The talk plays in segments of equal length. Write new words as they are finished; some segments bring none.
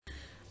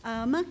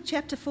Mark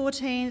chapter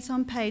 14, it's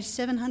on page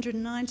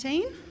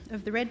 719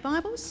 of the Red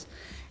Bibles,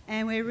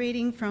 and we're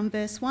reading from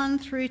verse 1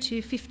 through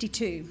to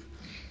 52.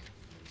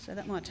 So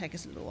that might take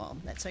us a little while,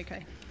 that's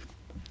okay.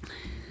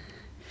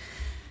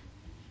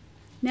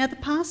 Now the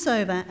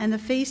Passover and the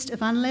Feast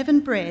of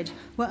Unleavened Bread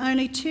were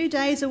only 2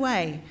 days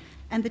away,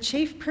 and the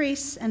chief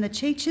priests and the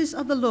teachers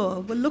of the law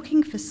were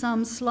looking for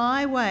some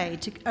sly way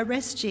to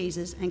arrest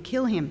Jesus and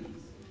kill him.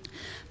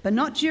 But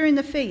not during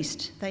the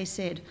feast, they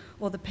said,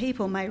 or the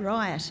people may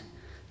riot.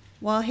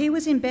 While he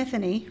was in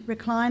Bethany,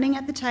 reclining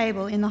at the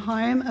table in the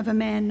home of a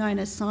man known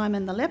as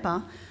Simon the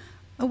leper,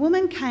 a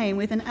woman came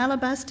with an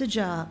alabaster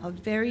jar of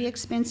very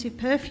expensive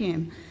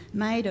perfume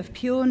made of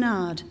pure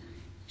nard.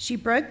 She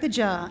broke the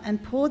jar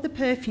and poured the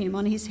perfume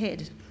on his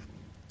head.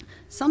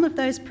 Some of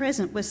those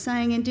present were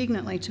saying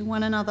indignantly to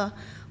one another,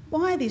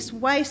 "Why this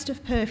waste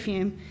of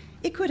perfume?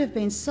 It could have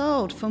been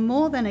sold for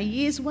more than a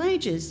year's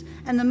wages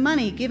and the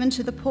money given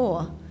to the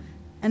poor."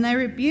 And they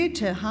rebuked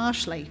her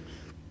harshly.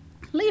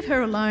 "Leave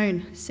her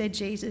alone," said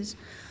Jesus.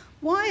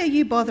 "Why are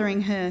you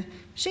bothering her?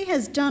 She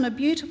has done a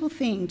beautiful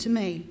thing to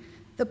me.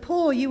 The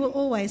poor you will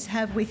always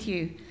have with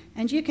you,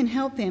 and you can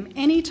help them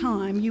any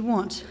time you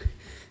want,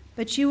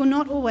 but you will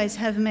not always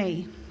have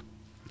me.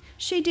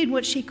 She did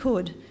what she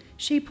could.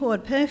 She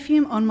poured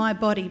perfume on my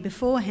body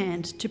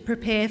beforehand to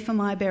prepare for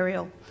my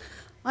burial.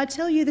 I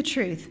tell you the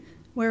truth,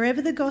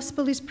 wherever the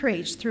gospel is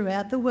preached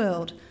throughout the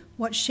world,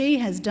 what she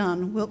has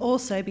done will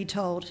also be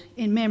told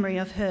in memory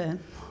of her."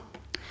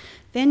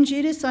 Then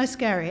Judas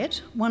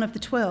Iscariot, one of the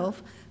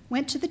 12,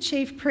 went to the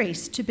chief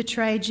priests to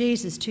betray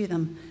Jesus to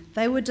them.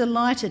 They were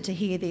delighted to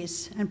hear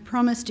this and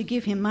promised to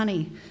give him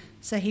money,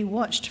 so he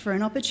watched for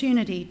an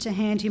opportunity to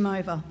hand him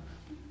over.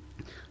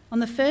 On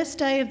the first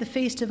day of the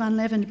Feast of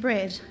Unleavened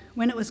Bread,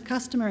 when it was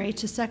customary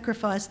to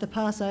sacrifice the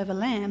Passover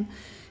lamb,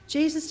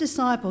 Jesus'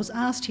 disciples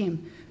asked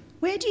him,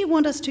 "Where do you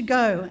want us to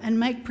go and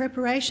make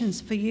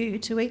preparations for you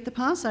to eat the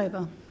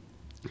Passover?"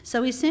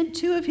 So he sent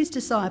 2 of his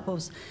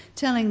disciples,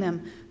 telling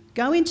them,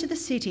 "Go into the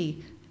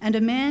city, and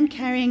a man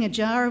carrying a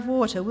jar of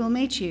water will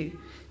meet you.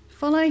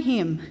 Follow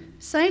him.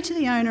 Say to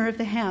the owner of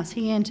the house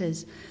he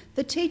enters,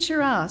 'The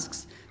teacher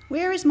asks,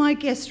 where is my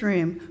guest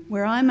room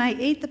where I may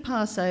eat the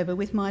Passover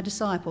with my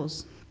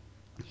disciples?'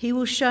 He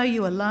will show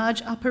you a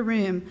large upper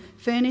room,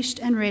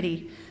 furnished and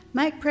ready.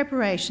 Make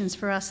preparations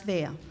for us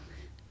there."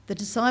 The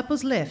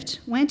disciples left,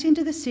 went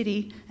into the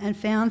city, and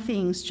found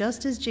things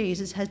just as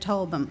Jesus had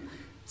told them.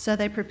 So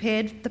they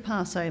prepared the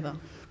Passover.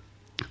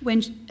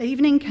 When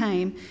evening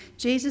came,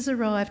 Jesus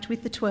arrived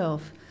with the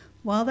 12.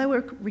 While they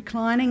were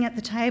reclining at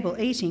the table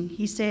eating,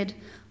 he said,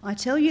 "I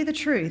tell you the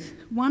truth,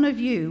 one of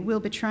you will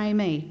betray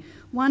me,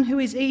 one who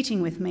is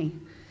eating with me."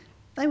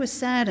 They were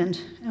saddened,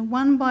 and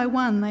one by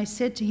one they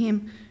said to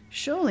him,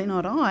 "Surely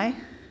not I."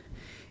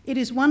 "It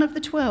is one of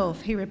the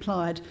 12, he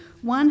replied,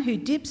 "one who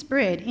dips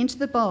bread into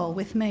the bowl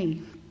with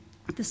me.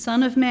 The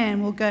Son of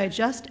Man will go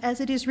just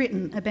as it is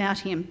written about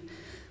him.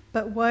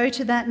 But woe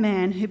to that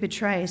man who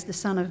betrays the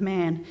Son of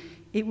Man.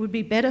 It would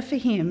be better for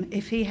him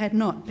if he had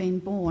not been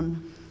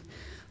born."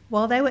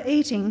 While they were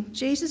eating,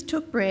 Jesus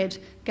took bread,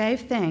 gave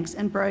thanks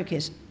and broke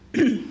it,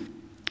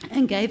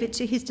 and gave it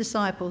to his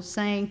disciples,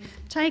 saying,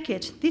 "Take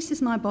it, this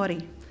is my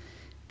body."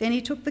 Then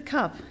he took the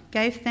cup,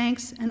 gave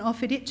thanks and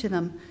offered it to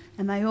them,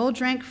 and they all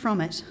drank from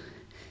it.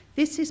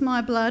 "This is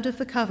my blood of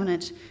the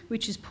covenant,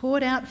 which is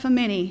poured out for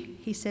many,"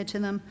 he said to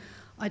them.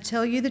 "I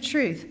tell you the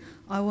truth,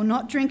 I will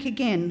not drink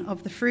again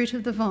of the fruit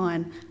of the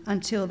vine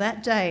until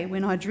that day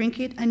when I drink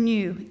it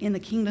anew in the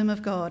kingdom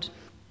of God."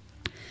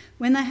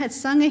 When they had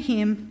sung a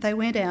hymn, they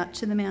went out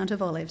to the Mount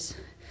of Olives.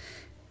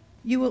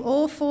 "You will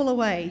all fall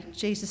away,"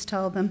 Jesus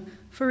told them,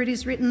 "for it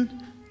is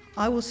written,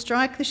 'I will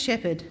strike the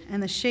shepherd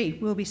and the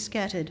sheep will be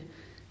scattered.'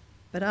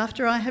 But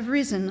after I have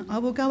risen, I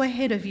will go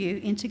ahead of you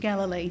into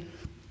Galilee."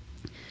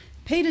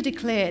 Peter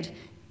declared,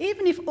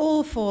 "Even if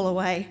all fall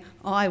away,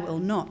 I will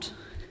not."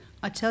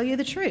 "I tell you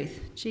the truth,"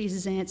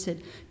 Jesus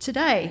answered.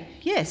 "Today,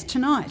 yes,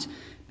 tonight,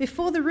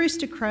 before the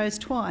rooster crows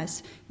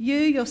twice, you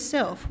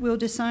yourself will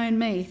disown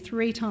me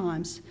 3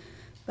 times.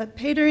 But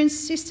Peter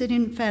insisted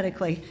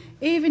emphatically,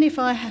 "Even if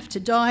I have to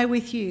die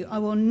with you, I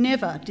will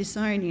never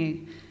disown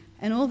you."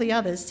 And all the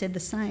others said the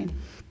same.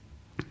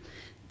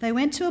 They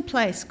went to a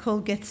place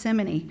called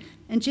Gethsemane,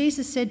 and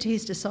Jesus said to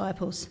his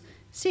disciples,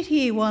 "Sit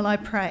here while I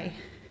pray."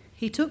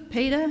 He took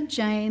Peter,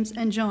 James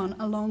and John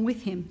along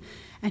with him,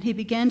 and he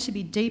began to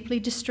be deeply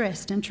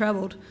distressed and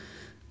troubled.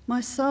 "My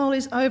soul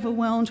is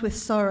overwhelmed with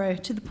sorrow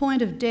to the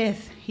point of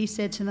death," he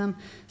said to them.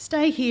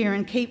 "Stay here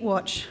and keep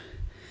watch."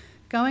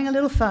 Going a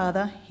little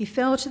farther, he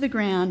fell to the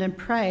ground and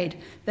prayed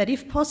that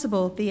if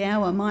possible the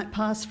hour might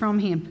pass from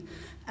him.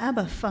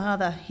 "Abba,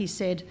 Father," he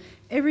said,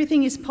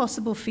 "everything is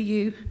possible for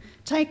you.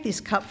 Take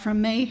this cup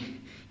from me,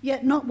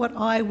 yet not what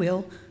I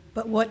will,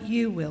 but what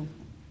you will."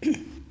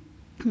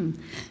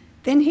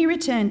 Then he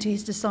returned to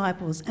his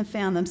disciples and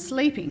found them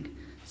sleeping.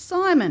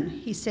 "Simon,"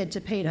 he said to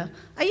Peter,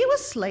 "are you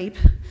asleep?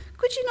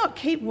 Could you not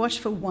keep watch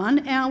for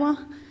 1 hour?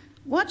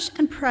 Watch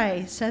and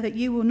pray so that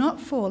you will not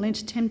fall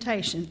into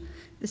temptation.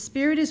 The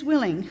spirit is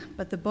willing,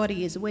 but the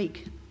body is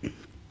weak."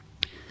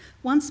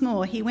 Once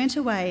more he went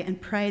away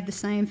and prayed the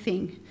same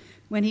thing.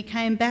 When he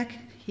came back,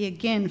 he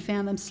again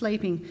found them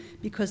sleeping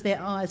because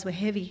their eyes were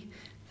heavy.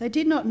 They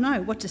did not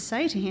know what to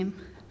say to him.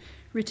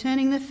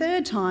 Returning the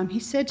third time, he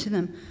said to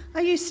them,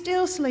 "Are you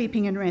still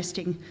sleeping and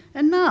resting?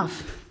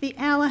 Enough! The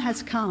hour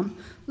has come.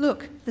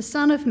 Look, the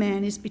Son of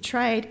Man is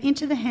betrayed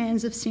into the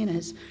hands of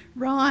sinners.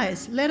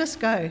 Rise, let us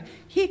go.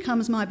 Here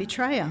comes my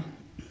betrayer."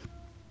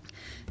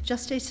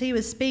 Just as he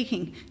was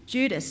speaking,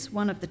 Judas,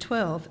 one of the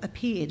 12,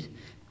 appeared.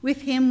 With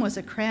him was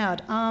a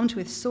crowd armed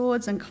with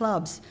swords and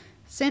clubs,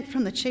 sent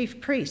from the chief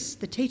priests,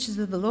 the teachers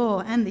of the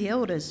law, and the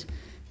elders.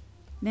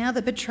 Now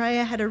the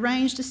betrayer had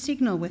arranged a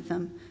signal with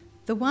them.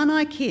 "The one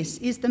I kiss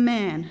is the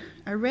man.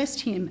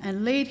 Arrest him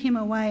and lead him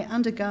away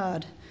under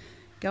guard."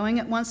 Going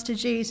at once to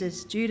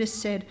Jesus, Judas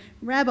said,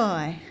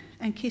 "Rabbi,"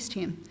 and kissed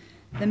him.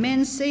 The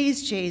men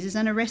seized Jesus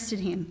and arrested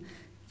him.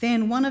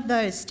 Then one of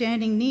those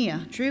standing near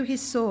drew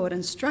his sword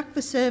and struck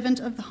the servant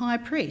of the high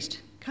priest,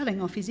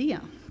 cutting off his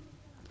ear.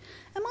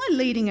 "Am I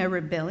leading a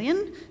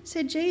rebellion,"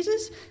 said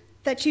Jesus,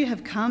 "that you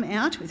have come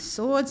out with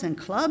swords and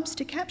clubs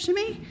to capture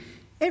me?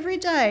 Every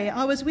day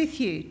I was with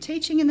you,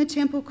 teaching in the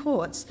temple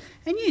courts,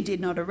 and you did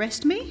not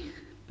arrest me.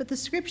 But the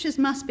scriptures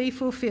must be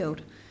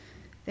fulfilled."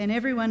 Then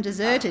everyone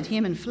deserted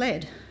him and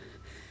fled.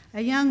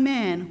 A young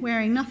man,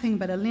 wearing nothing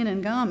but a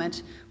linen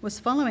garment, was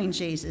following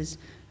Jesus.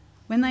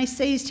 When they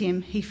seized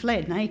him, he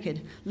fled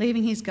naked,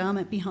 leaving his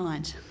garment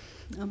behind.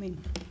 Amen.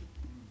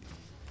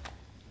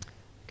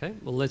 Okay,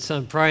 well, let's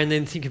pray and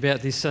then think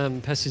about this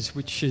passage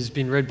which has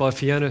been read by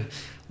Fiona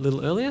a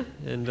little earlier,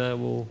 and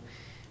we'll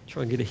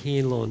try and get a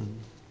handle on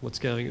what's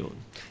going on.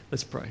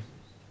 Let's pray.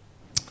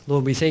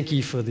 Lord, we thank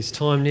you for this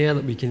time now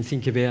that we can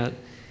think about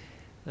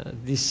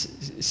this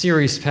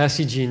serious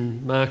passage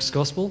in Mark's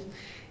Gospel,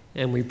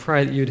 and we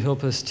pray that you'd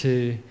help us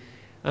to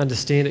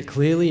understand it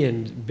clearly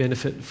and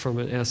benefit from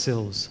it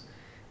ourselves.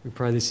 We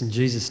pray this in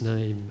Jesus'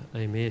 name,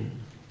 amen.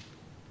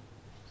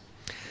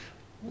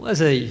 Well,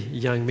 as a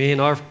young man,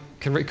 I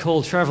can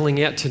recall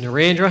travelling out to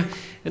Narrandera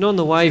and on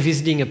the way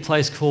visiting a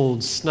place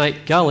called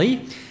Snake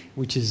Gully,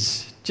 which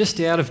is just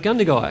out of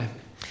Gundagai.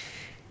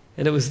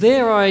 And it was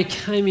there I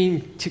came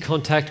into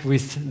contact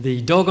with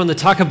the dog on the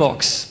tucker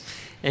box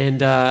and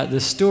the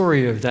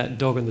story of that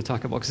dog on the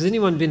tucker box. Has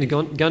anyone been to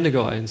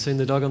Gundagai and seen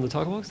the dog on the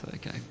tucker box?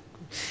 Okay.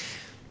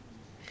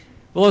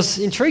 Well, I was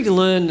intrigued to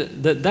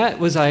learn that that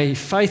was a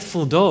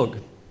faithful dog.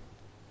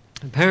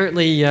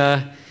 Apparently,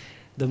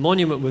 the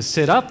monument was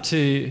set up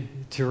to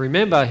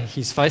remember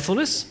his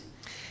faithfulness.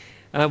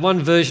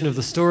 One version of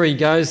the story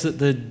goes that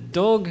the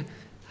dog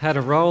had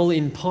a role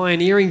in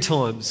pioneering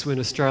times when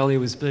Australia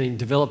was being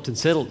developed and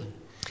settled.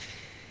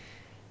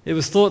 It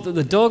was thought that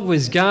the dog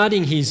was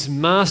guarding his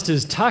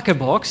master's tucker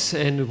box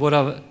and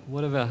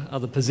whatever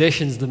other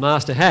possessions the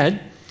master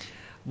had,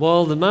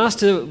 while the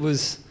master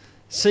was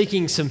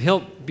seeking some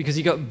help because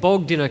he got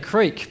bogged in a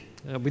creek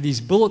with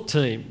his bullock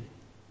team.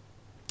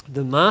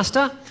 The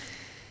master,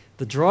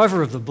 the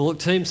driver of the bullock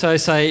team, so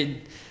say,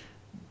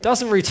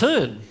 doesn't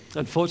return,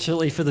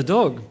 unfortunately for the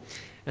dog.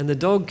 And the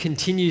dog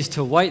continues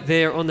to wait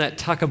there on that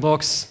tucker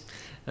box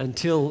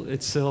until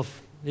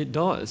it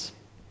dies.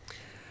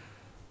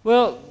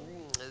 Well,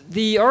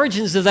 the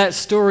origins of that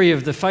story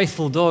of the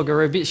faithful dog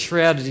are a bit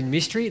shrouded in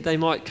mystery. They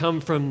might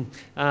come from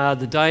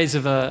the days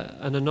of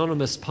an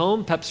anonymous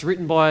poem, perhaps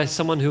written by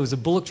someone who was a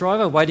bullock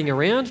driver waiting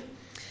around.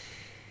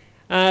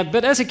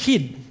 But as a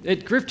kid,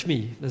 it gripped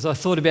me as I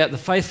thought about the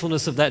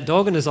faithfulness of that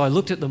dog and as I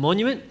looked at the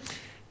monument,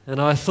 and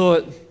I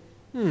thought,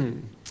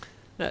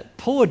 that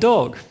poor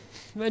dog.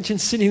 Imagine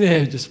sitting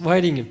there just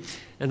waiting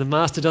and the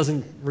master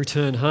doesn't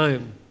return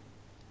home.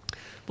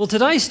 Well,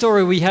 today's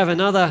story, we have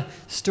another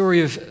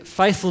story of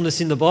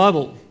faithfulness in the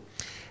Bible,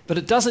 but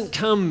it doesn't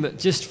come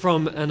just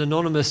from an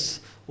anonymous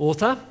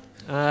author.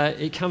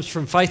 It comes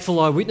from faithful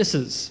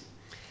eyewitnesses.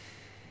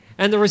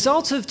 And the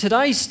results of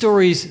today's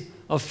stories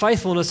of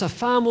faithfulness are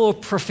far more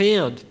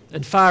profound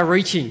and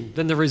far-reaching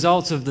than the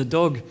results of the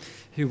dog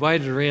who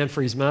waited around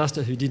for his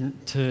master who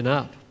didn't turn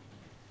up.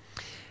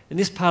 In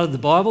this part of the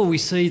Bible, we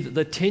see that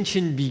the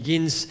tension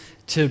begins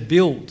to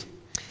build.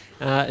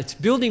 It's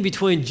building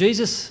between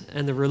Jesus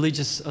and the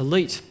religious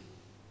elite.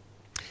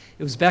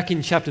 It was back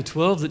in chapter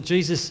 12 that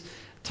Jesus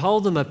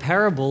told them a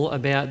parable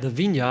about the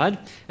vineyard,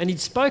 and he'd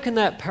spoken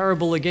that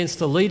parable against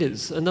the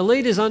leaders, and the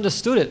leaders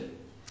understood it.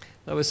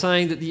 They were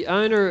saying that the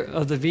owner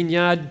of the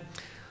vineyard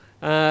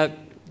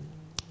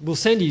will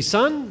send his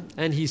son,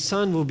 and his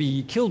son will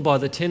be killed by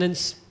the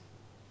tenants,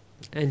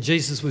 and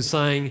Jesus was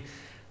saying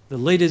the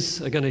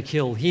leaders are going to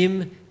kill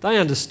him. They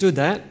understood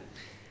that.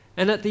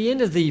 And at the end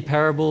of the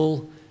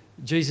parable,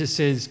 Jesus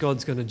says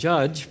God's going to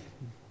judge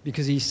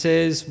because he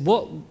says,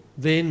 "What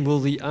then will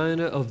the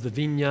owner of the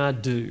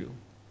vineyard do?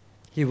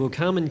 He will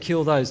come and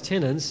kill those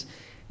tenants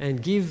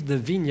and give the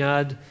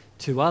vineyard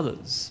to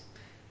others."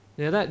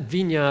 Now that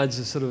vineyard's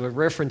a sort of a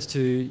reference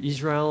to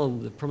Israel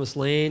and the promised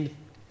land.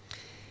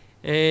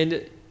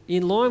 And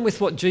in line with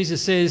what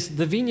Jesus says,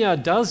 the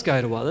vineyard does go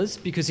to others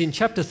because in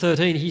chapter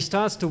 13 he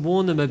starts to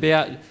warn them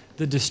about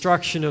the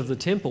destruction of the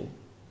temple.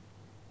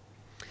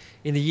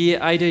 In the year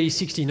AD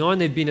 69,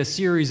 there'd been a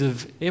series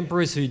of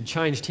emperors who'd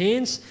changed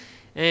hands,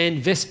 and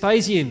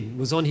Vespasian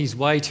was on his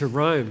way to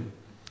Rome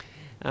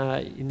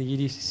in the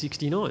year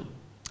 69,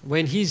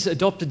 when his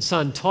adopted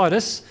son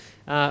Titus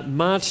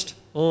marched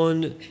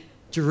on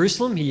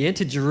Jerusalem. He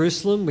entered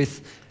Jerusalem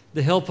with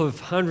the help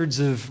of hundreds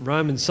of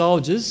Roman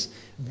soldiers,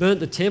 burnt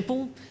the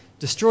temple,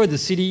 destroyed the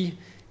city,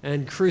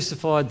 and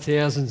crucified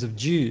thousands of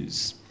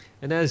Jews.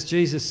 And as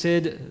Jesus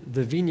said,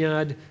 the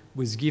vineyard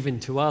was given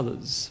to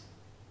others.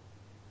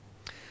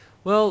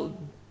 Well,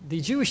 the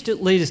Jewish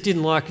leaders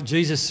didn't like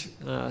Jesus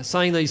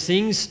saying these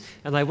things,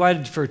 and they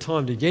waited for a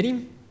time to get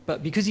him.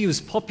 But because he was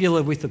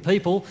popular with the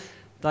people,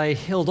 they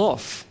held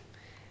off.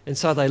 And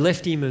so they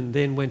left him and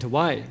then went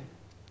away.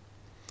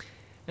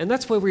 And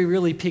that's where we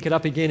really pick it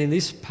up again in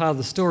this part of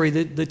the story.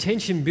 The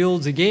tension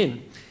builds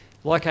again,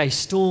 like a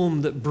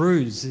storm that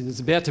brews and is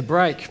about to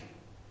break.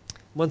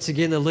 Once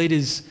again, the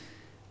leaders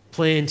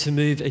plan to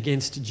move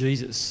against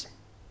Jesus.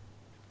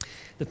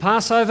 The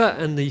Passover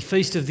and the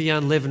Feast of the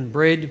Unleavened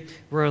Bread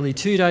were only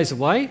 2 days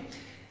away,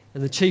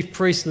 and the chief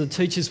priests and the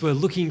teachers were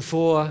looking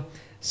for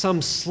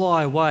some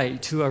sly way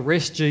to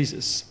arrest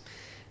Jesus.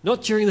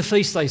 Not during the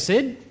feast, they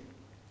said,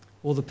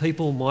 or the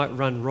people might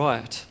run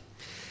riot.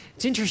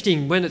 It's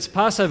interesting, when it's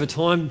Passover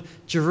time,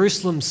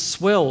 Jerusalem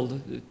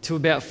swelled to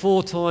about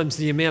 4 times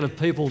the amount of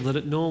people that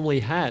it normally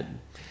had.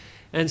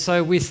 And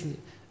so with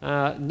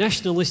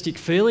nationalistic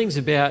feelings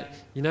about,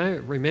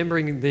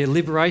 remembering their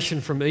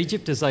liberation from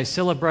Egypt as they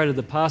celebrated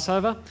the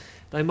Passover,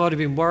 they might have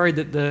been worried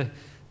that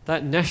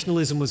that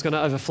nationalism was going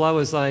to overflow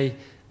as they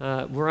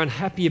were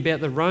unhappy about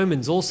the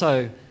Romans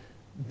also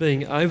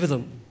being over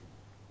them.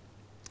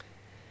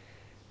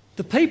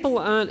 The people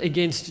aren't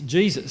against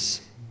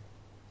Jesus,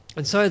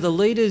 and so the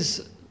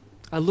leaders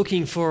are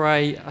looking for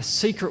a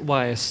secret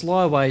way, a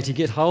sly way to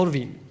get hold of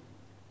him.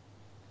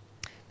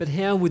 But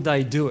how would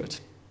they do it?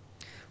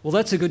 Well,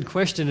 that's a good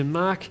question, and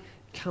Mark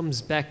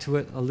comes back to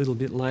it a little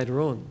bit later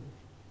on.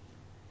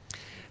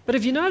 But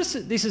if you notice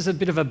that this is a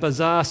bit of a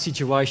bizarre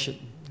situation,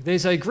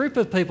 there's a group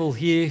of people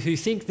here who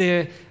think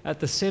they're at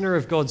the centre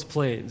of God's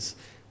plans.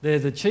 They're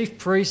the chief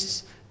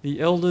priests,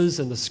 the elders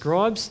and the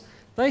scribes.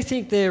 They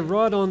think they're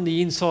right on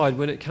the inside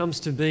when it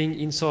comes to being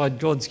inside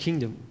God's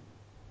kingdom.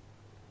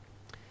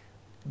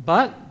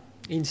 But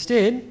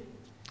instead,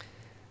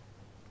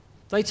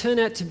 they turn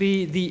out to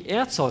be the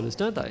outsiders,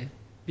 don't they?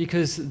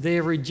 Because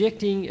they're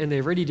rejecting and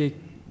they're ready to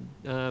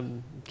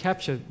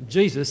capture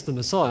Jesus, the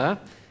Messiah,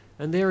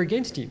 and they're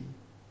against him.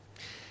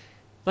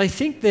 They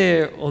think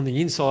they're on the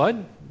inside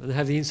and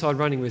have the inside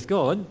running with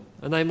God,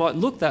 and they might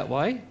look that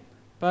way,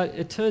 but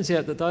it turns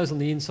out that those on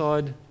the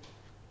inside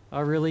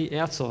are really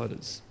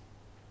outsiders.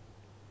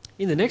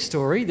 In the next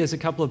story, there's a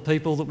couple of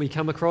people that we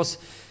come across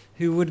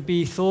who would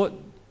be thought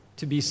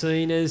to be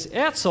seen as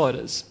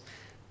outsiders.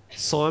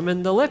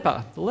 Simon the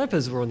leper. The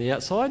lepers were on the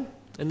outside,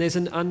 and there's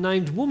an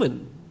unnamed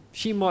woman.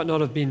 She might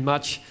not have been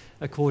much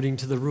according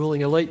to the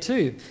ruling elite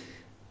too.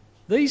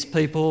 These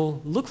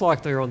people look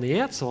like they're on the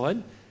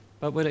outside,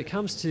 but when it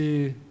comes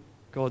to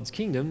God's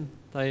kingdom,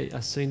 they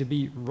are seen to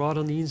be right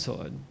on the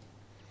inside.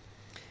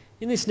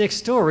 In this next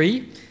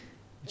story,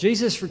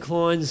 Jesus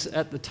reclines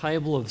at the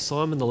table of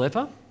Simon the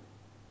leper,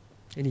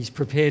 and he's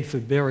prepared for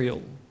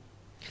burial.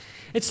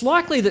 It's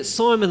likely that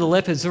Simon the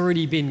leper's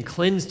already been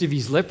cleansed of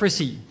his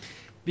leprosy,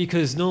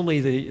 because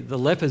normally the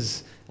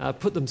lepers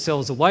put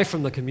themselves away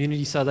from the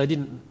community so they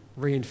didn't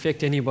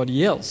reinfect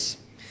anybody else.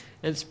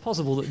 And it's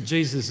possible that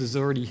Jesus has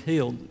already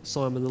healed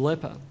Simon the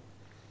leper.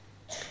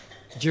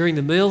 During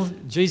the meal,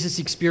 Jesus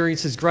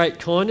experiences great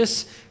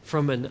kindness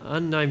from an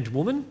unnamed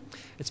woman.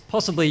 It's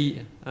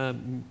possibly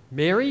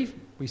Mary.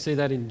 We see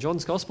that in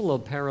John's Gospel, a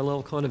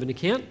parallel kind of an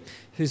account,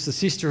 who's the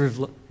sister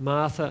of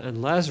Martha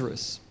and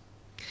Lazarus.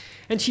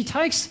 And she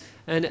takes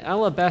an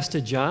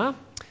alabaster jar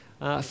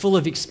full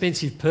of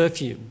expensive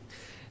perfume.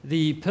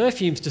 The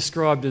perfume's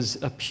described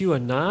as a pure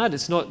nard.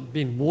 It's not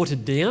been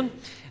watered down.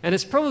 And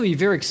it's probably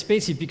very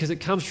expensive because it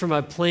comes from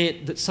a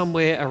plant that's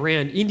somewhere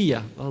around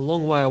India, a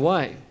long way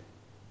away.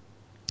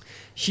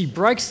 She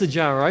breaks the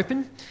jar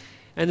open,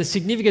 and the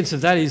significance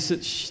of that is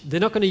that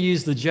they're not going to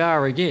use the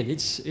jar again.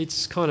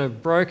 It's kind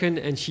of broken,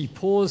 and she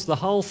pours the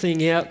whole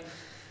thing out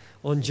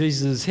on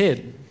Jesus'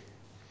 head.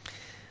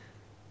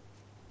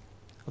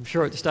 I'm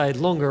sure it stayed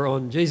longer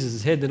on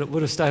Jesus' head than it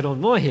would have stayed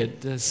on my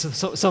head.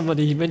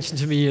 Somebody mentioned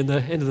to me in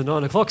the end of the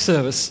 9 o'clock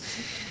service.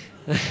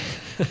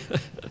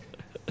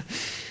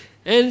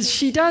 And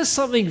she does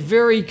something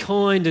very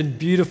kind and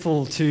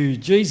beautiful to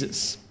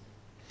Jesus.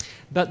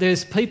 But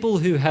there's people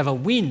who have a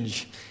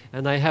whinge,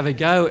 and they have a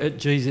go at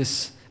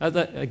Jesus,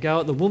 a go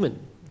at the woman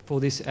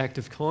for this act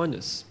of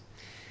kindness.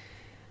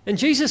 And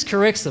Jesus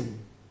corrects them.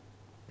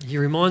 He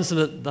reminds them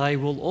that they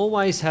will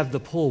always have the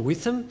poor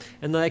with them,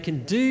 and they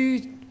can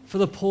do for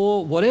the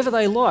poor whatever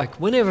they like,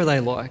 whenever they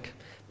like,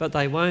 but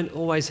they won't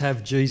always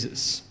have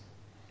Jesus.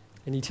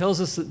 And he tells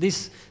us that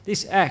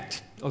this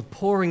act of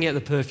pouring out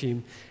the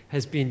perfume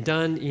has been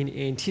done in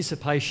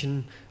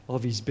anticipation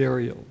of his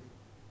burial.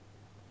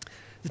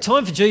 The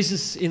time for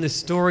Jesus in the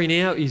story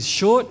now is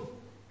short,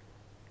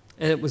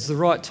 and it was the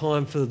right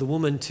time for the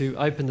woman to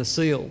open the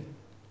seal.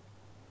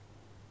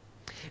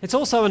 It's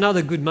also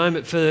another good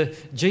moment for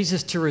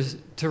Jesus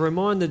to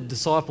remind the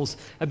disciples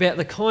about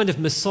the kind of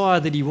Messiah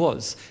that he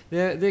was.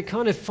 They're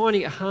kind of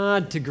finding it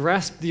hard to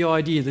grasp the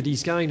idea that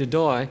he's going to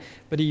die,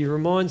 but he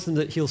reminds them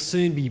that he'll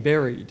soon be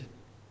buried.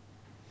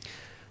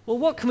 Well,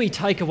 what can we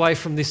take away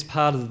from this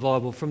part of the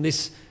Bible, from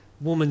this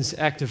woman's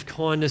act of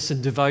kindness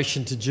and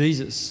devotion to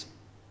Jesus?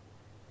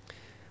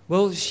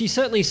 Well, she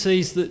certainly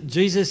sees that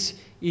Jesus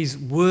is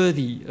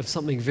worthy of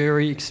something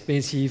very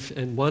expensive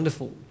and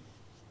wonderful.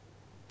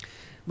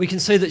 We can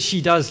see that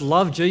she does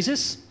love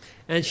Jesus,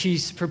 and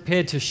she's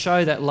prepared to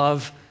show that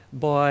love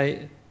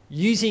by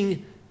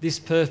using this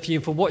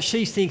perfume for what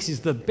she thinks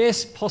is the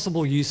best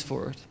possible use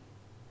for it.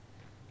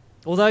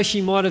 Although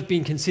she might have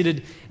been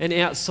considered an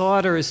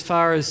outsider as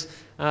far as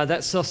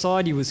that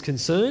society was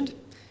concerned,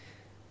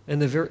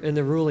 and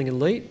the ruling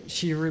elite,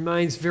 she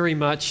remains very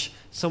much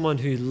someone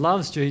who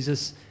loves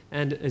Jesus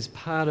and is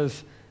part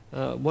of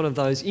one of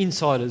those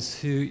insiders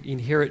who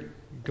inherit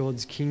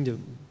God's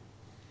kingdom.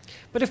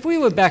 But if we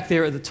were back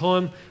there at the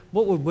time,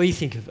 what would we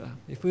think of her?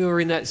 If we were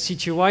in that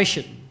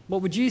situation,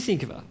 what would you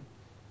think of her?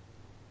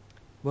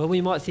 Well,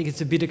 we might think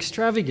it's a bit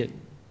extravagant.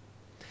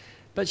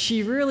 But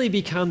she really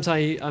becomes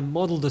a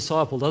model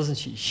disciple, doesn't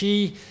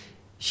she?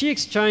 She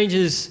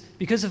exchanges,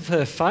 because of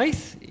her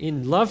faith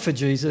in love for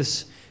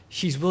Jesus,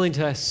 she's willing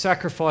to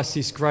sacrifice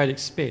this great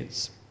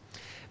expense.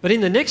 But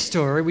in the next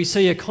story, we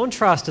see a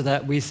contrast to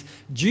that with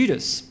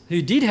Judas,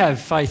 who did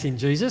have faith in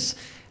Jesus,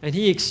 and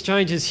he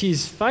exchanges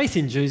his faith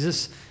in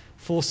Jesus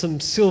for some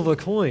silver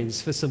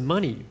coins, for some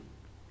money.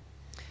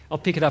 I'll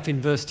pick it up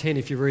in verse 10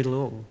 if you read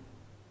along.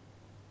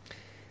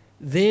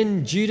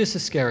 Then Judas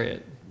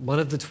Iscariot, one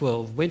of the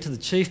 12, went to the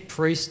chief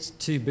priests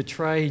to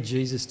betray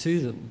Jesus to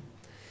them.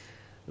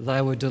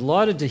 They were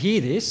delighted to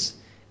hear this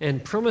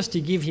and promised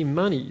to give him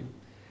money,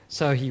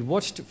 so he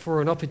watched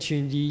for an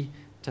opportunity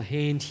to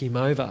hand him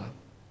over.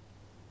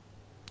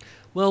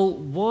 Well,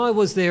 why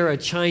was there a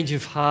change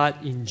of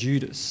heart in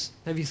Judas?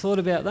 Have you thought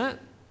about that?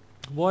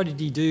 Why did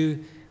he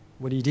do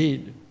what he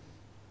did?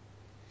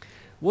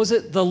 Was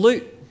it the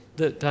loot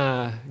that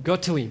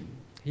got to him?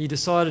 He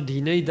decided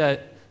he needed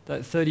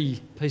that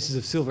 30 pieces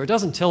of silver. It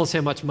doesn't tell us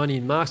how much money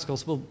in Mark's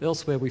Gospel.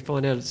 Elsewhere we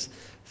find out it's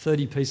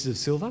 30 pieces of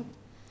silver.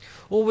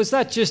 Or was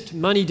that just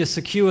money to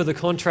secure the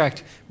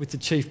contract with the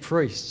chief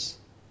priests?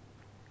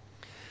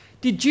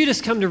 Did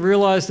Judas come to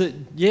realise that,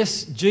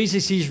 yes,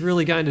 Jesus is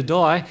really going to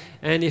die,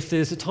 and if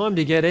there's a time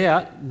to get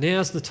out,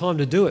 now's the time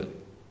to do it?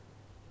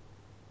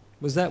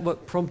 Was that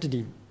what prompted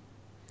him?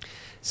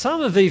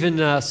 Some have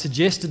even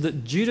suggested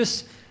that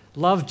Judas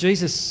loved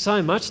Jesus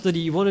so much that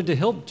he wanted to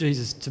help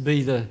Jesus to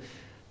be the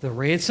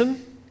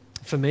ransom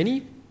for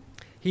many.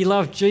 He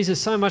loved Jesus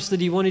so much that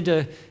he wanted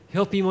to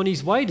help him on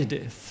his way to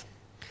death.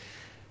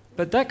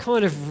 But that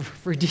kind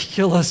of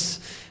ridiculous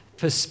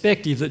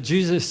perspective that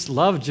Jesus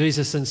loved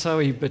Jesus and so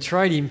he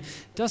betrayed him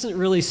doesn't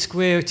really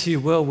square too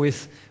well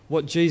with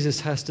what Jesus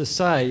has to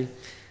say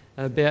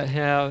about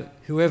how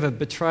whoever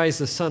betrays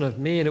the Son of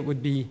Man, it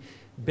would be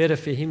better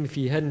for him if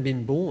he hadn't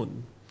been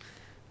born.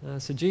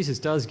 So Jesus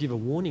does give a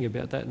warning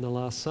about that in the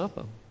Last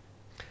Supper.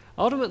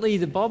 Ultimately,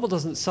 the Bible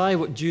doesn't say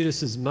what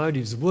Judas's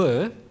motives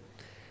were,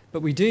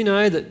 but we do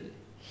know that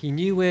he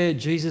knew where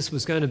Jesus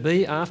was going to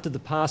be after the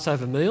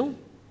Passover meal,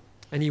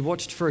 and he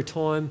watched for a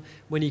time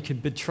when he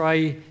could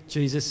betray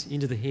Jesus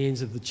into the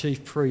hands of the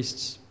chief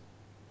priests.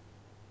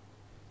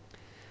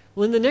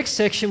 Well, in the next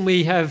section,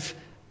 we have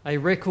a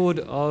record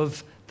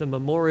of the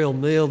memorial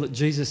meal that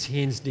Jesus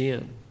hands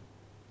down.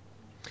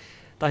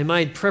 They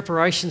made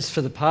preparations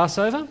for the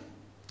Passover,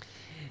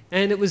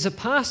 and it was a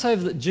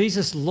Passover that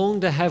Jesus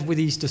longed to have with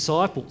his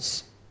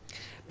disciples.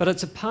 But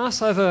it's a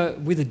Passover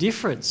with a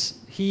difference.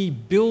 He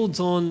builds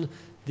on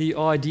the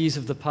ideas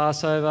of the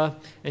Passover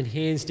and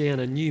hands down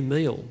a new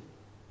meal.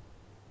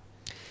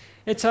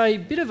 It's a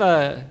bit of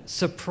a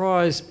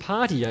surprise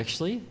party,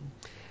 actually.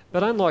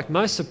 But unlike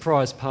most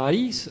surprise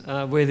parties,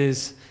 where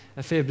there's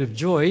a fair bit of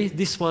joy,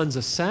 this one's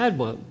a sad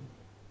one.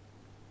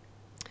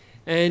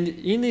 And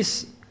in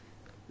this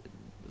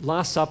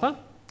Last Supper,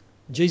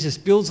 Jesus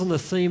builds on the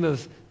theme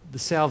of the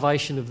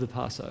salvation of the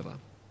Passover.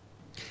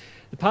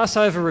 The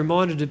Passover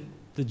reminded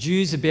the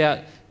Jews about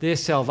their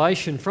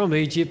salvation from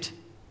Egypt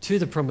to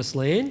the Promised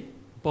Land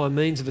by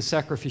means of a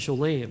sacrificial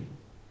lamb.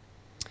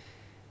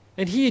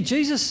 And here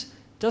Jesus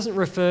doesn't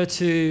refer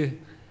to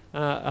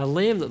a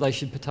lamb that they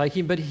should partake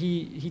in, but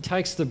he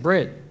takes the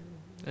bread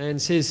and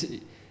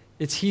says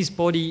it's his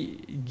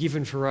body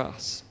given for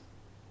us.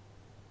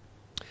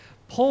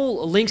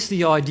 Paul links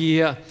the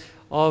idea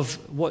of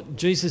what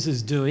Jesus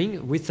is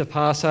doing with the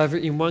Passover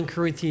in 1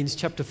 Corinthians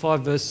chapter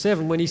 5 verse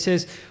 7 when he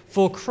says,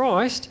 "For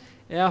Christ,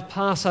 our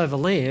Passover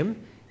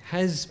lamb,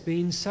 has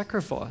been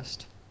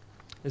sacrificed."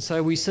 And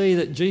so we see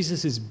that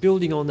Jesus is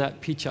building on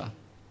that picture.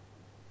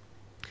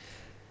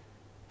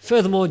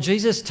 Furthermore,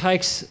 Jesus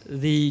takes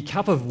the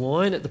cup of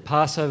wine at the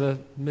Passover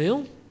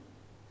meal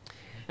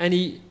and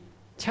he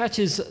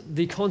attaches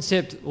the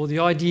concept or the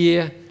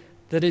idea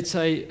that it's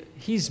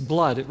his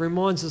blood. It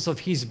reminds us of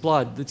his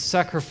blood that's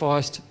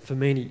sacrificed for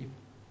many.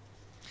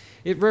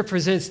 It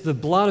represents the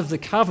blood of the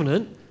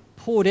covenant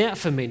poured out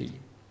for many.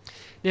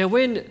 Now,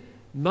 when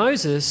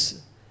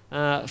Moses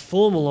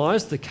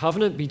formalised the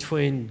covenant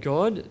between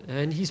God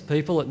and his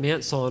people at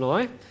Mount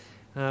Sinai,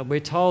 we're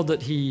told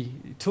that he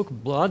took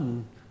blood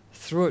and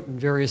threw it in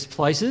various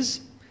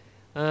places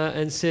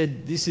and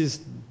said, "This is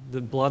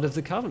the blood of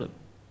the covenant."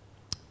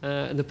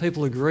 And the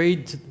people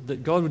agreed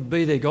that God would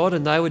be their God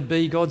and they would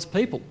be God's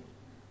people.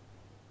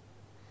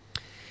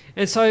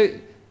 And so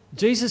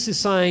Jesus is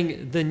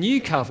saying the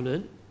new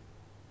covenant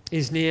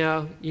is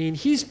now in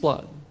his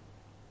blood.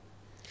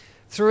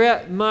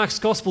 Throughout Mark's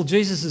Gospel,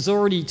 Jesus has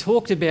already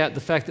talked about the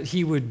fact that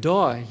he would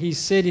die. He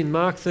said in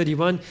Mark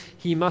 31,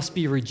 he must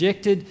be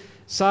rejected,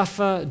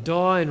 suffer,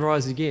 die and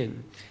rise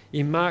again.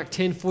 In Mark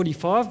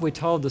 10:45, we're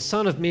told the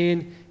Son of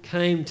Man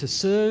came to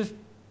serve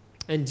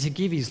and to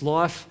give his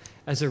life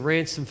as a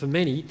ransom for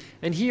many.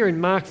 And here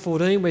in Mark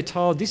 14, we're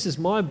told, "This is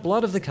my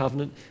blood of the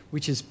covenant,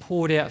 which is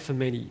poured out for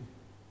many."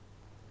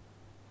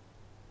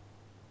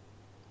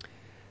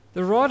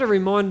 The writer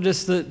reminded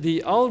us that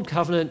the old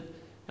covenant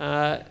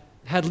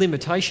had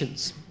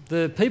limitations.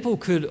 The people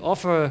could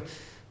offer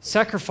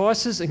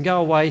sacrifices and go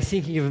away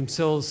thinking of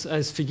themselves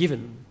as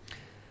forgiven.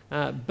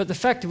 But the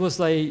fact was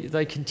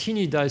they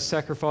continued those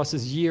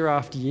sacrifices year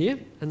after year,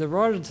 and the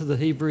writer to the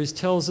Hebrews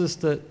tells us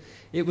that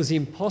it was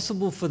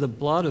impossible for the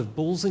blood of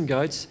bulls and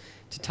goats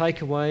to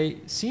take away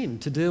sin,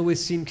 to deal with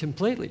sin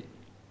completely.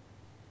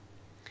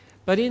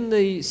 But in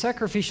the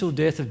sacrificial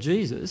death of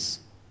Jesus,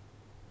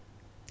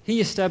 he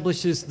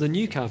establishes the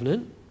new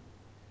covenant,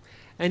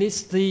 and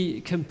it's the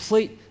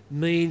complete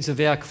means of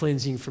our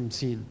cleansing from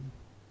sin.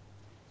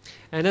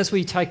 And as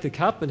we take the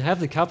cup and have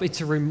the cup, it's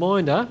a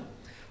reminder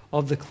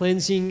of the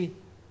cleansing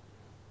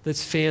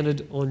that's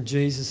founded on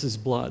Jesus'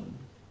 blood.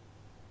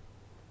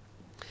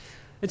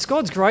 It's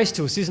God's grace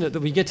to us, isn't it, that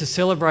we get to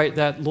celebrate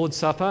that Lord's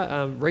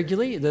Supper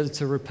regularly, that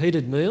it's a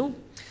repeated meal,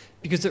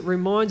 because it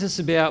reminds us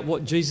about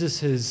what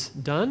Jesus has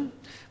done.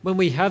 When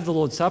we have the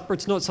Lord's Supper,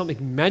 it's not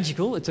something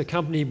magical, it's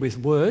accompanied with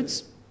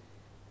words,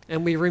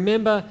 and we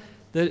remember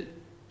that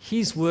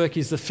his work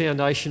is the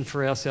foundation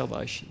for our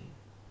salvation.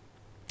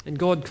 And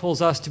God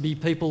calls us to be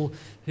people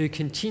who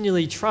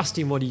continually trust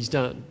in what he's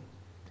done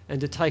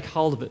and to take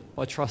hold of it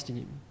by trusting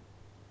him.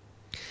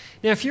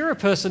 Now, if you're a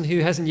person who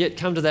hasn't yet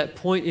come to that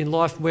point in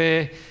life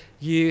where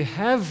you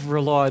have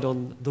relied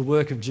on the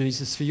work of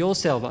Jesus for your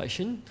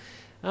salvation,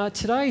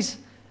 today's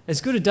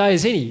as good a day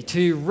as any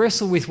to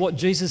wrestle with what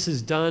Jesus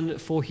has done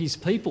for his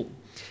people.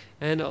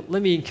 And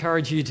let me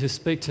encourage you to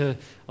speak to,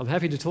 I'm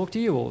happy to talk to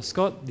you, or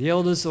Scott, the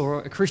elders,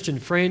 or a Christian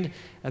friend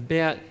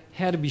about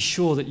how to be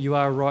sure that you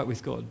are right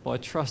with God by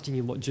trusting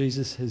in what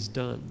Jesus has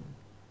done.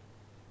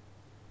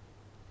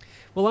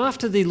 Well,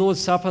 after the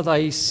Lord's Supper,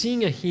 they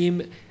sing a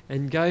hymn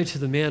and go to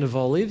the Mount of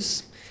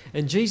Olives,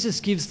 and Jesus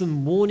gives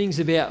them warnings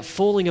about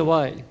falling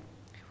away.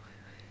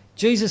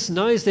 Jesus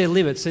knows their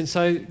limits, and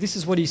so this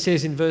is what he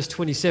says in verse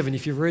 27,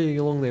 if you're reading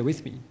along there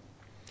with me.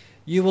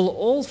 "You will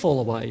all fall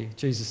away,"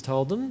 Jesus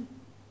told them,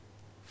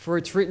 "for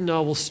it's written, I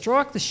will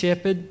strike the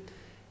shepherd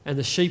and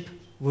the sheep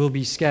will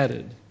be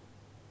scattered."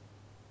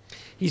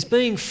 He's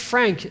being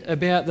frank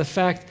about the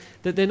fact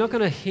that they're not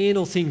going to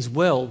handle things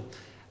well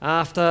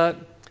after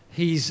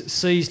he's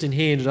seized and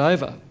handed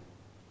over.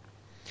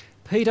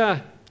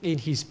 Peter, in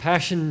his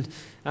passion,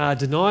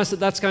 denies that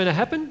that's going to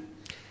happen,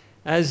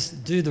 as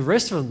do the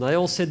rest of them. They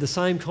all said the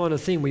same kind of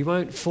thing, we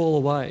won't fall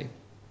away.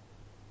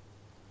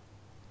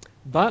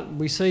 But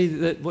we see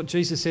that what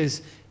Jesus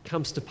says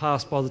comes to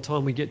pass by the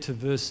time we get to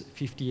verse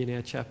 50 in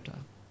our chapter.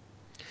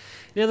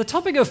 Now, the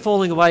topic of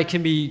falling away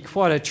can be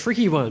quite a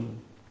tricky one.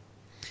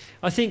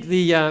 I think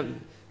the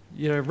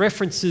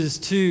references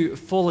to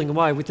falling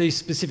away with these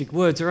specific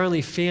words are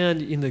only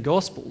found in the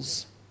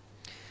Gospels.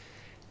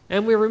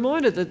 And we're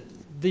reminded that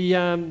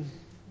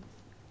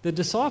the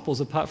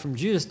disciples, apart from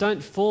Judas,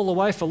 don't fall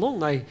away for long.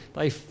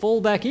 They fall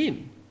back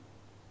in.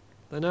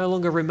 They no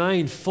longer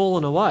remain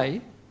fallen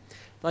away.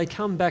 They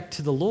come back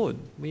to the Lord.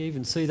 We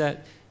even see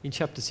that in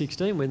chapter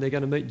 16 when they're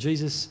going to meet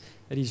Jesus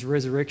at his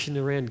resurrection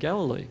around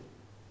Galilee.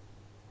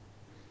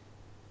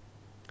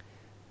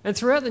 And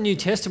throughout the New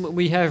Testament,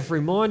 we have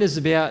reminders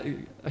about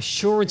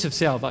assurance of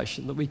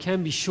salvation, that we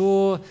can be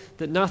sure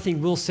that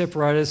nothing will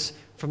separate us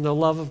from the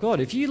love of God.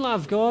 If you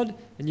love God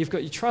and you've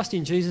got your trust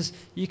in Jesus,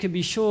 you can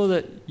be sure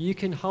that you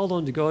can hold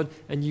on to God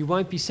and you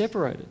won't be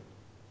separated.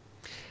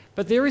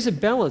 But there is a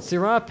balance.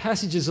 There are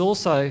passages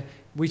also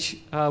which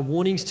are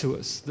warnings to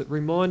us that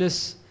remind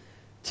us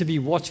to be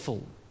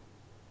watchful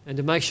and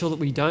to make sure that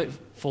we don't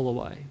fall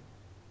away.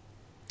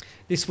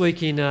 This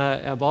week in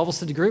our Bible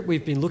study group,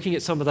 we've been looking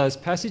at some of those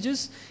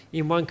passages.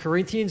 In 1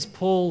 Corinthians,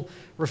 Paul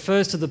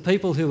refers to the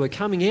people who were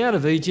coming out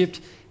of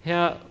Egypt,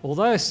 how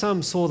although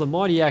some saw the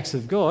mighty acts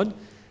of God,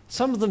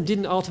 some of them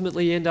didn't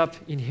ultimately end up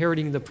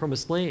inheriting the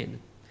promised land.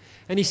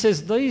 And he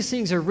says these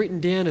things are written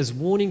down as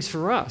warnings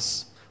for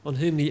us, on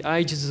whom the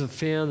ages have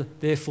found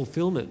their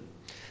fulfillment.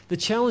 The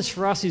challenge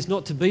for us is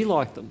not to be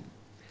like them,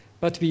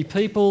 but to be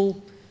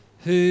people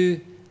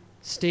who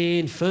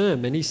stand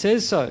firm, and he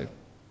says so.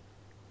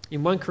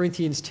 In 1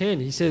 Corinthians 10,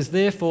 he says,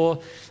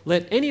 "Therefore,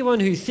 let anyone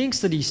who thinks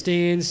that he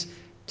stands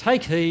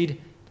take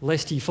heed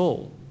lest he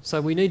fall."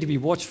 So we need to be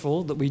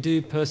watchful that we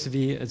do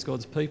persevere as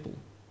God's people.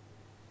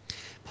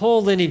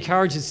 Paul then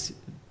encourages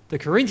the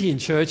Corinthian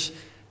church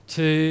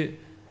to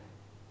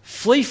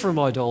flee from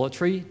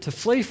idolatry, to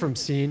flee from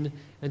sin,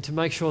 and to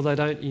make sure they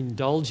don't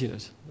indulge in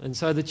it. And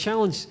so the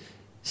challenge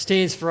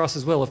stands for us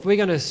as well. If we're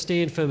going to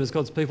stand firm as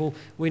God's people,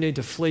 we need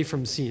to flee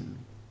from sin,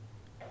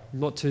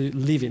 not to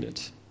live in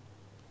it.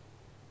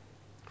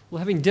 Well,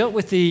 having dealt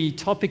with the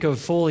topic of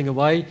falling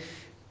away,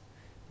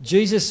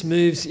 Jesus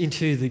moves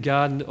into the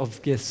Garden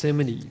of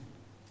Gethsemane.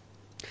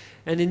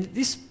 And in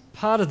this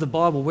part of the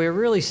Bible, we're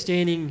really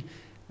standing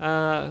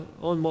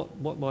on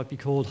what might be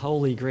called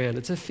holy ground.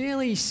 It's a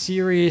fairly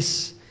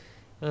serious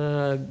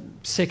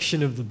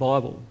section of the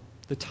Bible,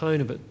 the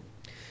tone of it.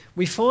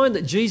 We find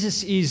that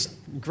Jesus is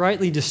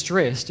greatly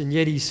distressed, and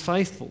yet he's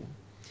faithful.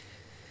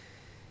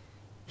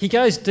 He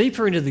goes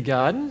deeper into the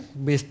garden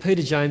with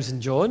Peter, James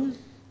and John,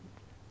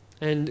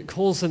 and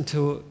calls them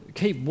to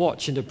keep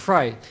watch and to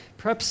pray,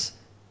 perhaps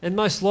and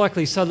most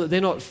likely so that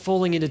they're not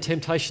falling into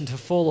temptation to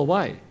fall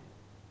away.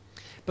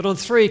 But on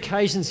 3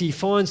 occasions he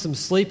finds them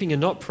sleeping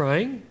and not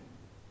praying,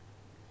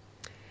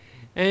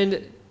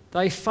 and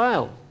they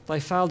fail. They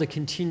fail to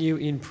continue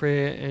in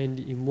prayer and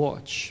in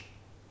watch.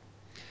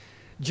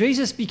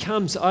 Jesus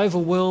becomes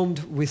overwhelmed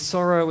with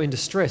sorrow and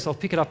distress. I'll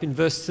pick it up in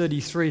verse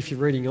 33 if you're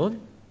reading on.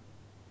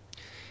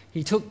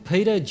 He took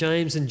Peter,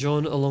 James and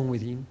John along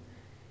with him,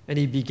 and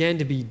he began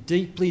to be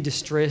deeply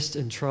distressed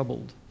and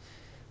troubled.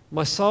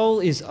 "My soul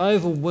is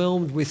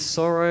overwhelmed with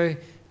sorrow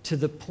to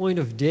the point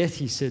of death,"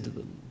 he said to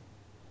them.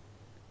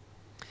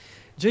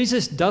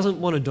 Jesus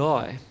doesn't want to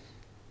die.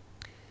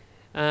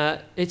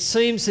 It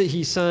seems that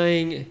he's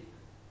saying,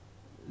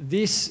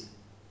 "This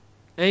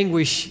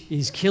anguish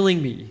is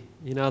killing me,"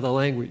 in other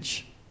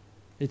language.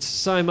 It's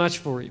so much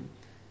for him.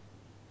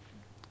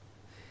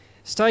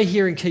 "Stay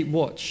here and keep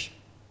watch."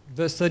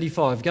 Verse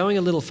 35, going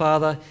a little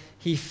farther,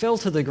 he fell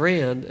to the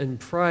ground and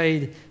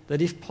prayed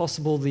that if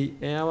possible the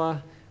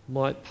hour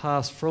might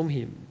pass from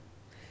him.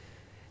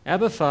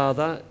 "Abba,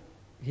 Father,"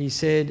 he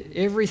said,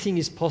 "everything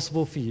is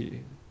possible for you.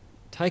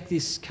 Take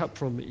this cup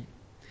from me,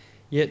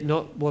 yet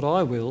not what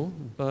I will,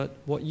 but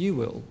what you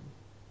will."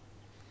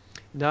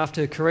 And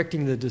after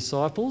correcting the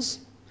disciples,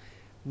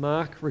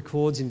 Mark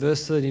records in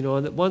verse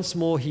 39 that once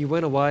more he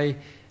went away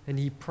and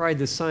he prayed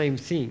the same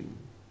thing.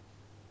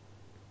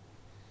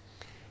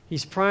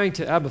 He's praying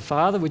to Abba,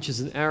 Father, which is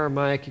an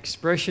Aramaic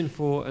expression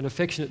for an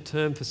affectionate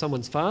term for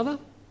someone's father.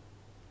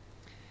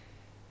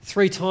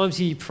 3 times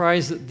he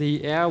prays that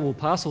the hour will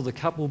pass or the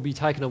cup will be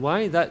taken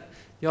away. The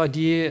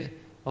idea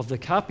of the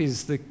cup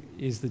is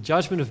the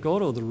judgment of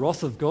God or the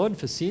wrath of God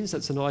for sins.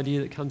 That's an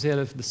idea that comes out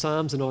of the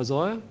Psalms and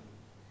Isaiah.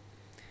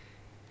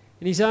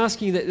 And he's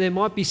asking that there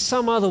might be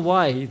some other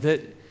way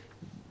that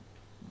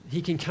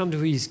he can come to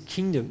his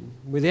kingdom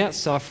without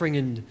suffering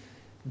and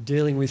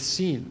dealing with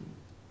sin.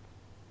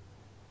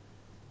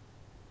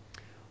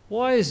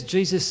 Why is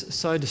Jesus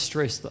so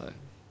distressed though?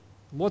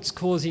 What's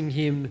causing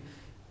him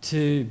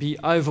to be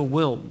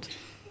overwhelmed?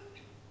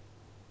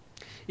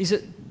 Is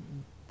it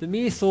the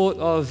mere thought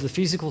of the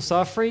physical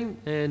suffering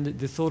and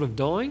the thought of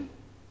dying?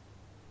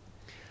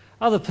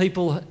 Other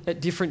people at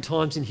different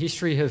times in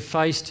history have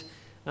faced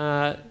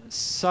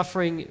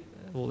suffering,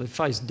 or they've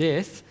faced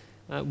death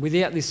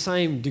without this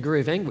same degree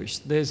of anguish.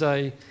 There's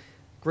a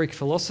Greek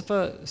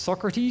philosopher,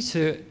 Socrates,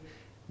 who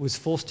was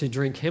forced to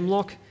drink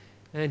hemlock,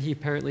 and he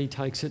apparently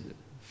takes it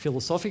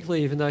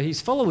philosophically, even though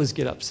his followers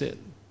get upset.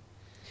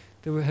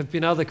 There have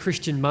been other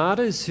Christian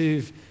martyrs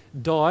who've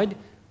died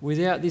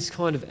without this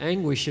kind of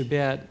anguish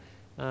about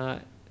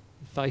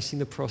facing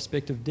the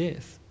prospect of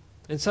death.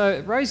 And so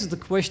it raises the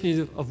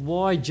question of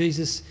why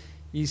Jesus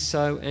is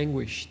so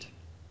anguished.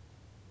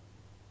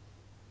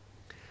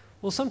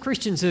 Well, some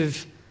Christians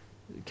have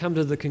come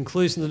to the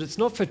conclusion that it's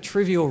not for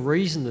trivial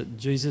reason that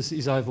Jesus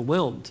is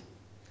overwhelmed.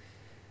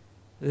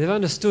 They've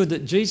understood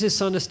that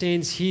Jesus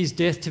understands his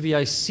death to be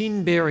a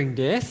sin-bearing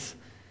death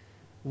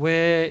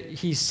where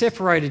he's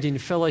separated in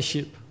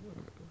fellowship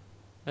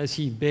as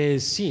he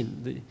bears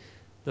sin.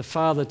 The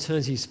Father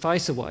turns his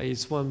face away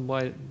is one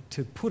way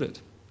to put it.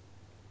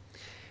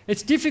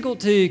 It's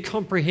difficult to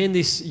comprehend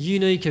this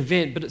unique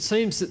event, but it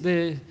seems that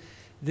they're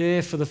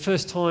there for the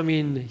first time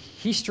in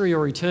history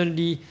or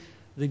eternity.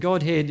 The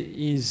Godhead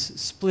is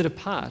split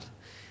apart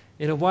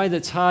in a way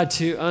that's hard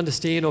to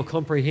understand or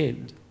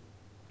comprehend.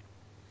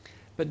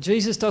 But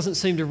Jesus doesn't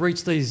seem to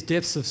reach these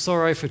depths of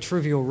sorrow for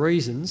trivial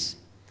reasons,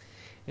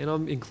 and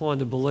I'm inclined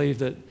to believe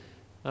that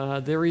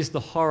there is the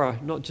horror,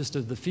 not just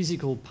of the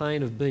physical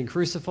pain of being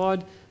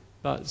crucified,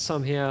 but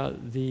somehow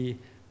the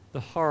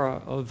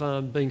horror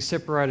of being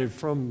separated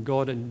from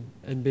God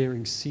and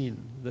bearing sin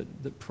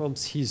that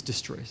prompts his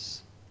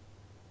distress.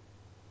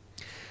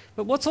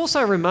 But what's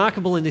also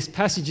remarkable in this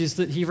passage is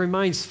that he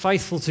remains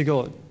faithful to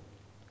God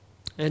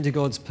and to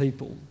God's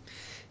people.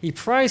 He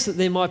prays that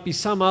there might be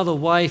some other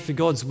way for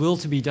God's will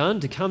to be done,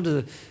 to come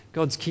to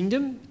God's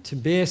kingdom, to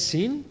bear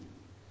sin.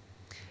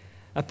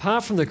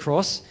 apart from the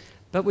cross,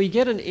 but we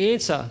get an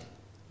answer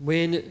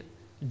when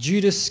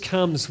Judas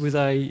comes with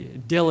a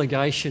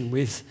delegation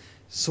with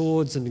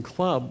swords and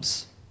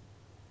clubs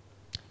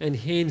and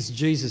hands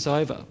Jesus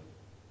over.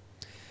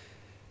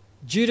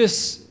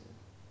 Judas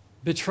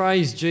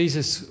betrays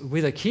Jesus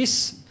with a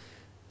kiss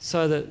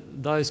so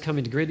that those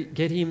coming to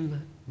get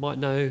him might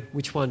know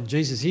which one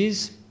Jesus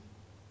is.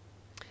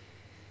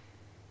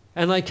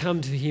 And they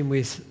come to him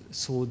with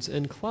swords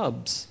and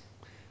clubs.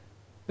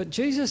 But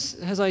Jesus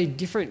has a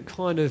different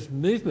kind of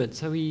movement,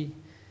 so he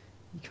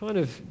kind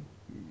of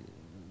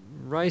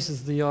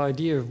raises the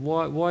idea of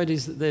why it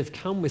is that they've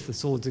come with the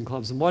swords and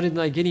clubs, and why didn't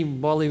they get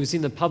him while he was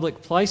in the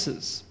public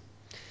places?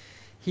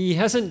 He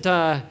hasn't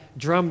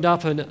drummed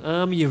up an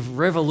army of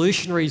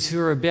revolutionaries who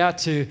are about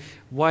to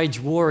wage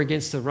war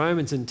against the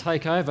Romans and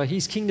take over.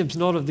 His kingdom's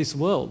not of this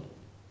world.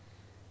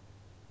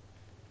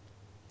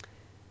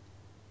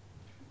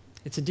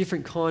 It's a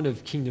different kind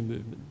of kingdom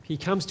movement. He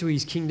comes to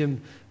his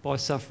kingdom by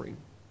suffering.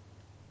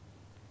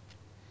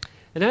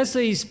 And as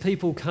these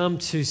people come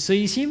to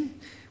seize him,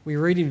 we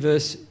read in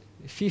verse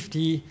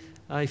 50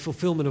 a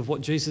fulfillment of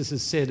what Jesus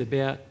has said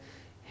about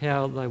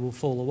how they will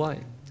fall away.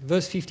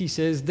 Verse 50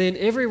 says, "Then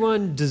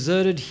everyone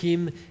deserted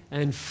him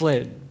and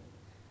fled.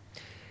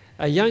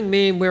 A young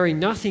man wearing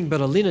nothing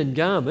but a linen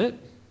garment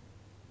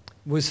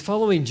was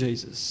following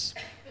Jesus.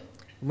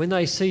 When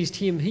they seized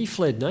him, he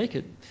fled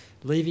naked,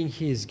 leaving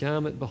his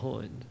garment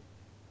behind."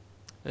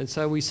 And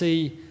so we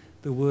see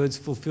the words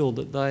fulfilled,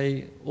 that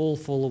they all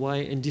fall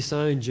away and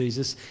disown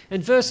Jesus.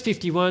 And verse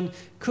 51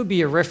 could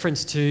be a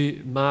reference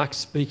to Mark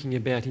speaking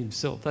about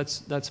himself.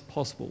 That's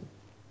possible.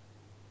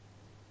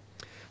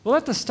 Well,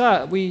 at the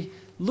start, we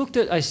looked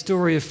at a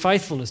story of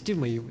faithfulness,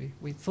 didn't we?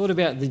 We thought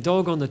about the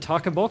dog on the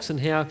tucker box and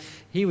how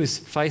he was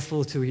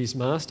faithful to his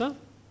master.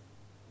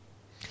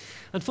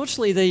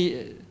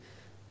 Unfortunately,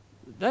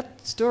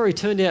 that story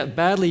turned out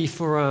badly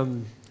for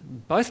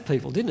both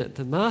people, didn't it?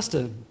 The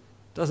master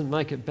doesn't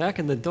make it back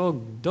and the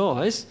dog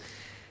dies.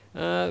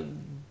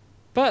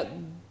 But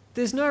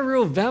there's no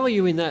real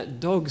value in that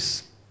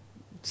dog's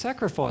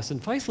sacrifice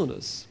and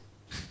faithfulness.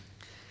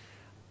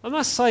 I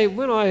must say,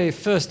 when I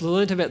first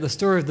learnt about the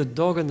story of the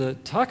dog in the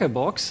tucker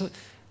box,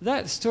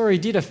 that story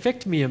did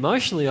affect me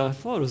emotionally. I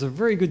thought it was a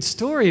very good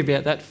story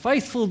about that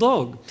faithful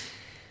dog.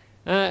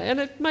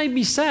 And it made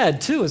me sad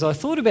too as I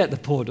thought about the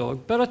poor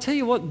dog. But I tell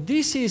you what,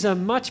 this is a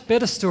much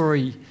better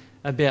story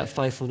about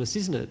faithfulness,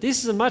 isn't it?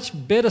 This is a much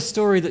better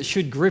story that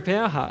should grip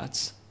our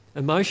hearts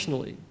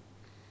emotionally.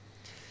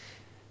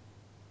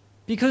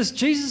 Because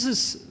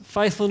Jesus'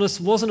 faithfulness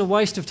wasn't a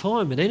waste of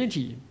time and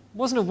energy. It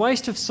wasn't a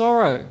waste of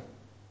sorrow.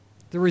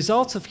 The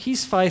results of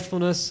his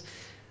faithfulness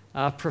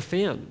are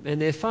profound, and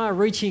they're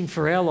far-reaching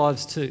for our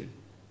lives too.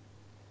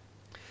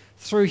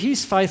 Through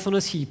his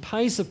faithfulness, he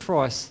pays the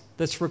price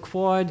that's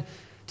required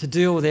to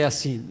deal with our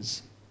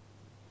sins,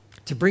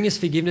 to bring us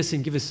forgiveness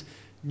and give us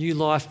new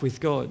life with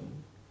God.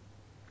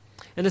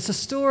 And it's a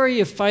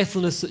story of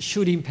faithfulness that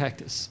should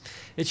impact us.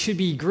 It should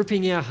be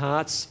gripping our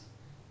hearts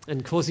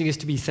and causing us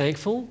to be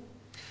thankful.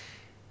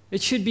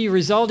 It should be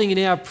resulting in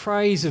our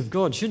praise of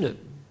God, shouldn't it?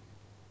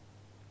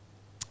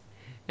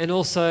 And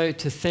also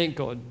to thank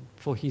God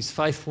for his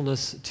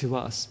faithfulness to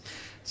us.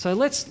 So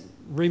let's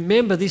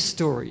remember this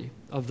story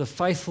of the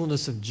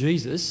faithfulness of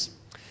Jesus,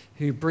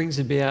 who brings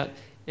about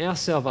our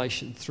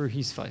salvation through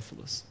his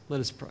faithfulness. Let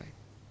us pray.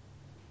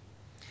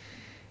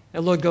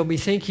 And Lord God, we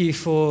thank you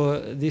for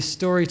this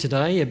story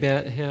today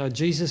about how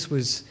Jesus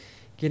was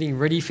getting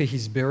ready for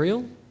his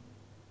burial.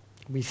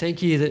 We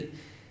thank you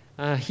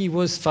that he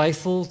was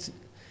faithful,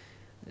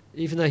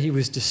 even though he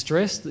was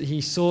distressed, that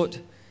he sought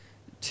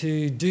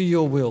to do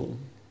your will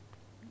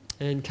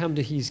and come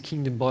to his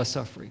kingdom by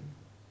suffering.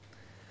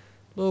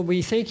 Lord,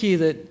 we thank you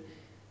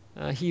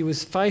that he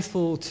was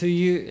faithful to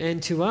you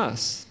and to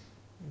us,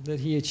 that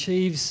he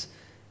achieves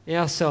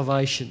our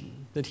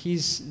salvation, that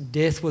his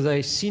death was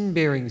a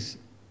sin-bearing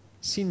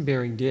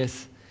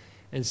death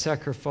and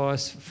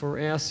sacrifice for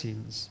our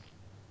sins.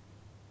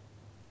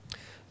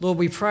 Lord,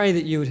 we pray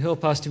that you would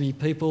help us to be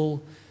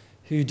people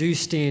who do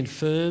stand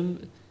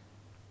firm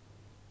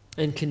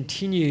and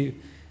continue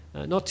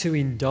not to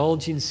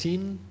indulge in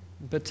sin,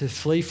 but to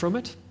flee from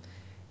it,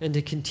 and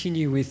to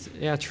continue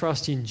with our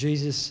trust in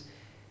Jesus,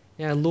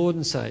 our Lord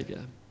and Saviour,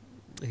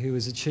 who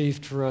has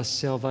achieved for us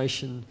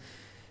salvation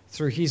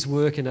through his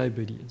work and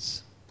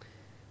obedience.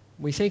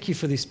 We thank you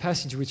for this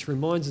passage which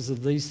reminds us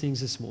of these things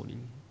this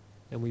morning,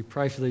 and we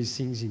pray for these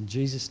things in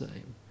Jesus'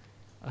 name.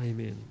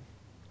 Amen.